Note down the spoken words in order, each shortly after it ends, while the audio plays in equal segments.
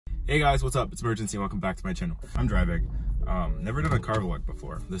Hey guys, what's up? It's Imurgency. Welcome back to my channel. I'm driving. Never done a car vlog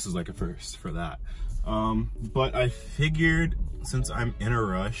before. This is like a first for that. But I figured since I'm in a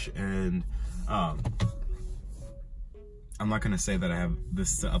rush and I'm not gonna say that I have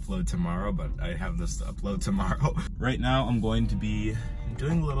this to upload tomorrow, but I have this to upload tomorrow. Right now I'm going to be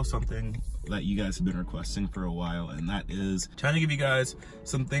doing a little something that you guys have been requesting for a while, and that is trying to give you guys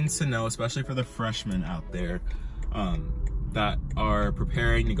some things to know, especially for the freshmen out there that are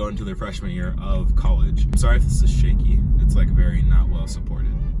preparing to go into their freshman year of college. I'm sorry if this is shaky. It's like very not well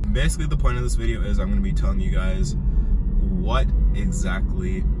supported. Basically the point of this video is I'm gonna be telling you guys what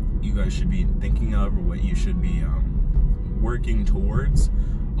exactly you guys should be thinking of, or what you should be working towards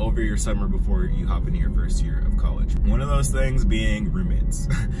over your summer before you hop into your first year of college. One of those things being roommates.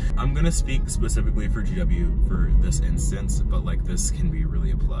 I'm gonna speak specifically for GW for this instance, but like this can be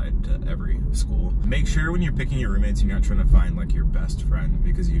really applied to every school. Make sure when you're picking your roommates, you're not trying to find like your best friend,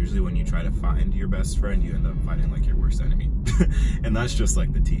 because usually when you try to find your best friend, you end up finding like your worst enemy. And that's just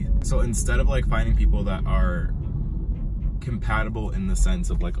like the tea. So instead of like finding people that are compatible in the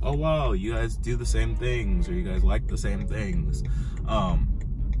sense of like, oh wow, you guys do the same things, or you guys like the same things,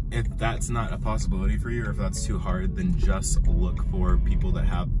 if that's not a possibility for you, or if that's too hard, then just look for people that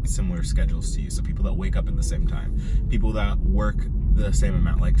have similar schedules to you. So people that wake up at the same time, people that work the same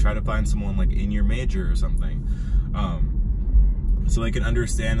amount. Like try to find someone like in your major or something, so they can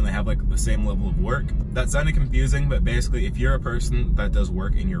understand and they have like the same level of work. That sounded confusing, but basically if you're a person that does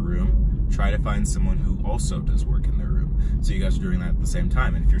work in your room, try to find someone who also does work in their room, so you guys are doing that at the same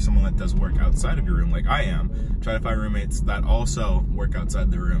time. And if you're someone that does work outside of your room like I am, try to find roommates that also work outside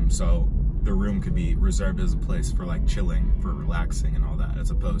the room, so the room could be reserved as a place for like chilling, for relaxing and all that,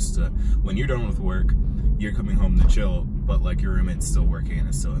 as opposed to when you're done with work, you're coming home to chill, but like your roommate's still working and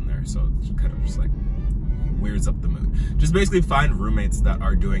is still in there, so it kind of just like weirds up the mood. Just basically find roommates that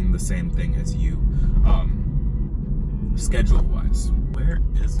are doing the same thing as you, schedule wise. Where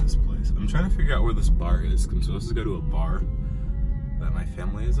is this place? I'm trying to figure out where this bar is. I'm supposed to go to a bar that my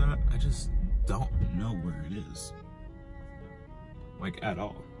family is at. I just don't know where it is, like at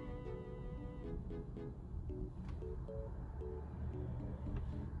all.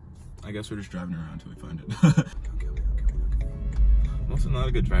 I guess we're just driving around until we find it. Okay. I'm also not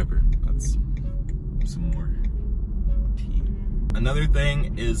a good driver. That's some more tea. Another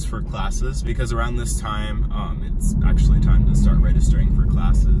thing is for classes, because around this time, it's actually time to start registering for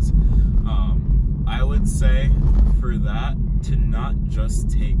classes. I would say for that to not just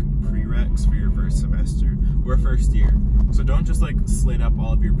take prereqs for your first semester or first year. So don't just like slate up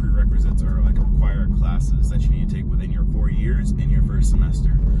all of your prerequisites or like required classes that you need to take within your 4 years in your first semester,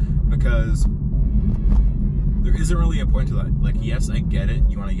 because there isn't really a point to that. Like, yes, I get it.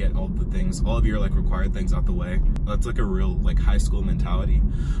 You want to get all the things, all of your like required things out the way. That's like a real like high school mentality,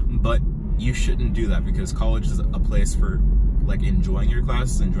 but you shouldn't do that, because college is a place for like enjoying your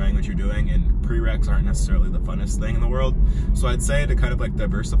classes, enjoying what you're doing, and prereqs aren't necessarily the funnest thing in the world. So I'd say to kind of like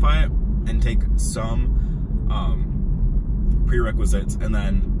diversify it and take some prerequisites and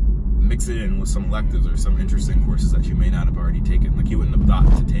then mix it in with some electives or some interesting courses that you may not have already taken, like you wouldn't have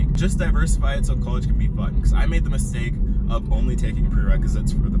thought to take. Just diversify it so college can be fun, because I made the mistake of only taking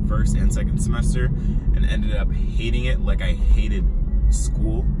prerequisites for the first and second semester and ended up hating it. Like I hated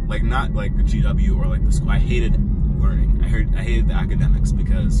school, like not like the GW or like the school. I hated learning. I hated the academics,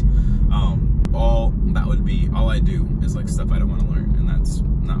 because all I do is like stuff I don't want to learn, and that's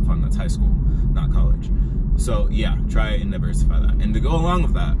not fun. That's high school, not college. So yeah, try and diversify that. And to go along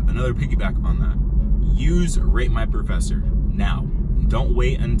with that, another piggyback on that, use Rate My Professor now. Don't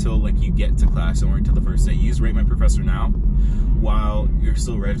wait until like you get to class and wait until the first day. Use Rate My Professor now while you're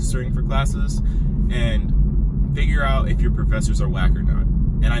still registering for classes, and figure out if your professors are whack or not.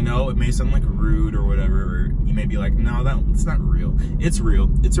 And I know it may sound like rude or whatever, or you may be like, no, that's not real. It's real.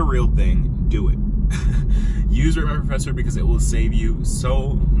 It's a real thing. Do it. Use Rate My Professor, because it will save you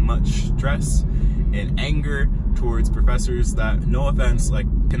so much stress and anger towards professors that, no offense, like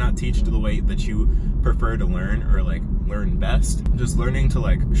cannot teach to the way that you prefer to learn, or like learn best. Just learning to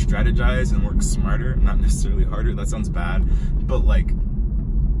like strategize and work smarter, not necessarily harder. That sounds bad, but like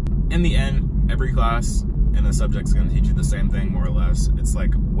in the end, every class and a subject's going to teach you the same thing, more or less. It's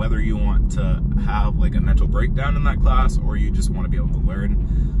like whether you want to have like a mental breakdown in that class, or you just want to be able to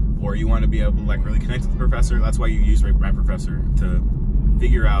learn, or you want to be able to like really connect with the professor. That's why you use Rate My Professor, to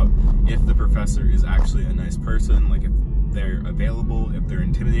figure out if the professor is actually a nice person, like if they're available, if they're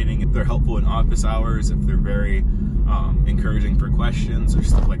intimidating, if they're helpful in office hours, if they're very encouraging for questions or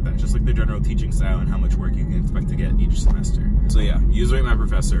stuff like that. Just like the general teaching style and how much work you can expect to get each semester. So yeah, use Rate My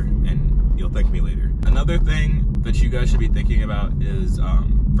Professor and you'll thank me later. Another thing that you guys should be thinking about is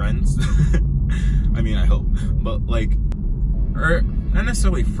friends. I mean, I hope, but like, or not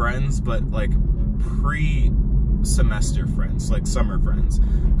necessarily friends, but like pre-semester friends, like summer friends.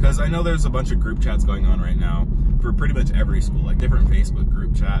 Because I know there's a bunch of group chats going on right now for pretty much every school, like different Facebook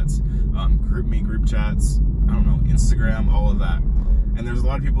group chats, GroupMe group chats, I don't know, Instagram, all of that. And there's a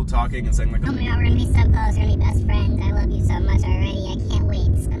lot of people talking and saying like, oh my god, we're gonna be so close, we're gonna be best friends, I love you so much already, I can't wait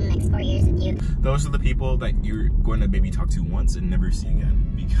to spend the next 4 years with you. Those are the people that you're going to maybe talk to once and never see again.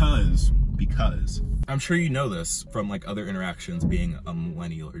 Because I'm sure you know this from like other interactions, being a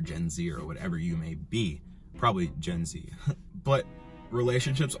millennial or Gen Z or whatever you may be, probably Gen Z. But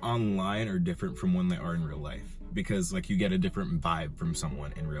relationships online are different from when they are in real life, because like you get a different vibe from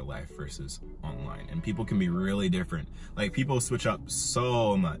someone in real life versus online, and people can be really different. Like people switch up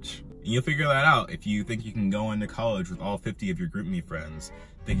so much. And you'll figure that out if you think you can go into college with all 50 of your GroupMe friends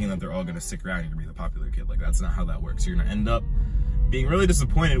thinking that they're all gonna stick around and you're gonna be the popular kid. Like that's not how that works. You're gonna end up being really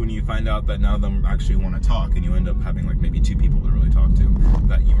disappointed when you find out that none of them actually want to talk, and you end up having like maybe 2 people to really talk to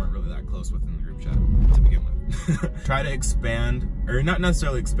that you weren't really that close with in the group chat to begin with. Try to expand, or not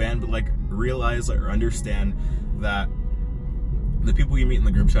necessarily expand, but like realize or understand that the people you meet in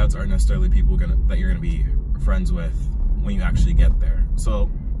the group chats aren't necessarily people that you're gonna be friends with when you actually get there. So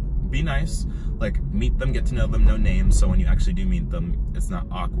be nice, like meet them, get to know them, know names, so when you actually do meet them, it's not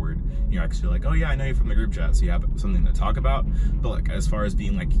awkward. You're actually like, oh yeah, I know you from the group chat, so you have something to talk about. But like as far as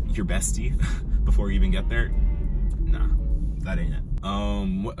being like your bestie before you even get there, nah, that ain't it.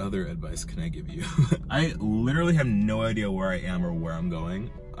 What other advice can I give you? I literally have no idea where I am or where I'm going.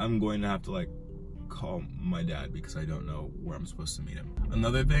 I'm going to have to like call my dad because I don't know where I'm supposed to meet him.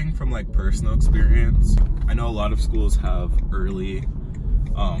 Another thing from like personal experience, I know a lot of schools have early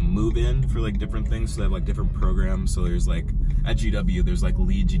move in for like different things, so they have like different programs. So there's like at GW, there's like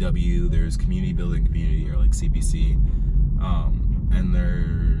Lead GW, there's Community Building Community, or like CBC, and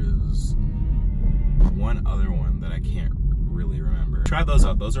there's one other one that I can't really remember. Try those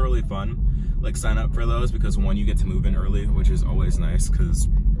out, those are really fun. Like sign up for those, because one, you get to move in early, which is always nice, because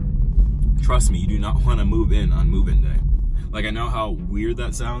trust me, you do not want to move in on move-in day. Like I know how weird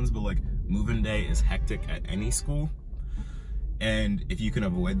that sounds, but like move-in day is hectic at any school. And if you can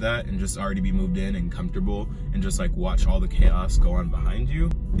avoid that and just already be moved in and comfortable and just like watch all the chaos go on behind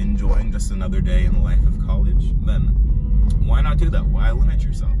you, enjoying just another day in the life of college, then why not do that? Why limit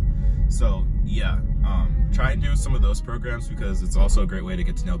yourself? So yeah, try and do some of those programs, because it's also a great way to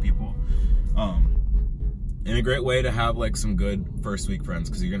get to know people. And a great way to have like some good first week friends,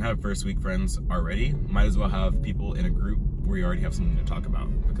 because you're gonna have first week friends already. Might as well have people in a group where you already have something to talk about,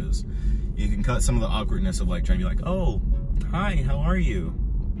 because you can cut some of the awkwardness of like trying to be like, oh, hi, how are you?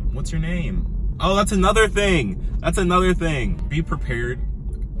 What's your name? Oh, that's another thing. That's another thing. Be prepared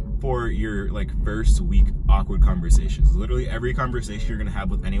for your like first week awkward conversations. Literally every conversation you're gonna have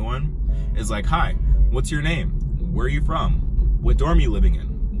with anyone is like, hi, what's your name? Where are you from? What dorm are you living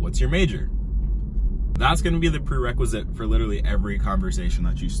in? What's your major? That's gonna be the prerequisite for literally every conversation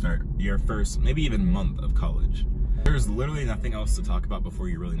that you start your first, maybe even month of college. There's literally nothing else to talk about before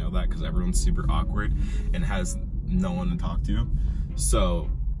you really know that, because everyone's super awkward and has no one to talk to. So,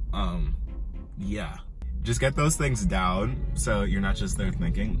 yeah. Just get those things down so you're not just there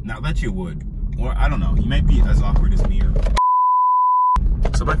thinking. Not that you would. Or, I don't know, you might be as awkward as me or...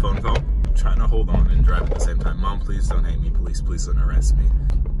 So my phone fell. I'm trying to hold on and drive at the same time. Mom, please don't hate me. Please don't arrest me.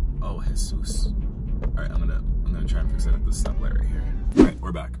 Oh, Jesus. Alright, I'm gonna try and fix it at this stoplight right here. Alright,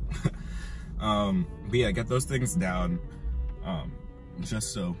 we're back. But yeah, get those things down,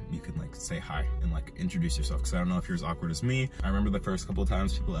 just so you can like say hi and like introduce yourself, because I don't know if you're as awkward as me. I remember the first couple of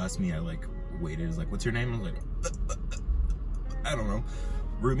times people asked me, I like waited, was like, what's your name? I was like, I don't know,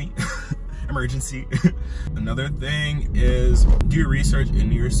 Rumi. Emergency. Another thing is do your research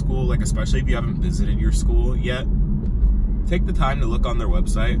into your school, like especially if you haven't visited your school yet. Take the time to look on their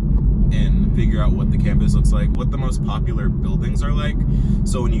website and figure out what the campus looks like, what the most popular buildings are like,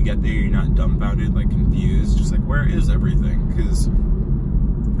 so when you get there you're not dumbfounded, like confused, just like where is everything? Because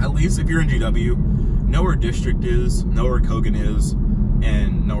at least if you're in GW, know where District is, know where Kogan is,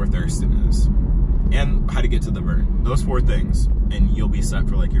 and know where Thurston is, and how to get to the Vern. Those 4 things, and you'll be set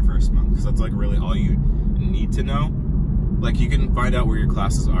for like your first month, because that's like really all you need to know. Like you can find out where your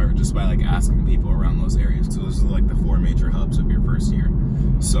classes are just by like asking people around those areas. So those are like the 4 major hubs of your first year.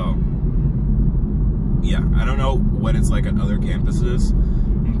 So yeah, I don't know what it's like at other campuses,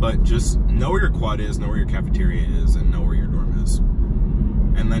 but just know where your quad is, know where your cafeteria is, and know where your dorm is.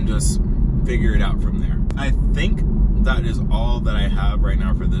 And then just figure it out from there. I think that is all that I have right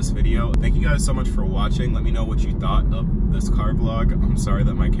now for this video. Thank you guys so much for watching. Let me know what you thought of this car vlog. I'm sorry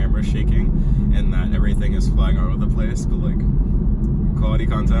that my camera's shaking and that everything is flying all over the place, but like, quality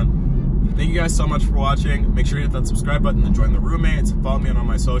content. Thank you guys so much for watching. Make sure you hit that subscribe button and join the Roommates. Follow me on all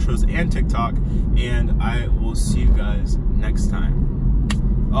my socials and TikTok. And I will see you guys next time.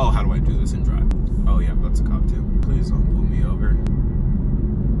 Oh, how do I do this in drive? Oh yeah, that's a cop too. Please don't pull me over.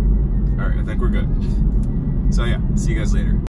 All right, I think we're good. So yeah, see you guys later.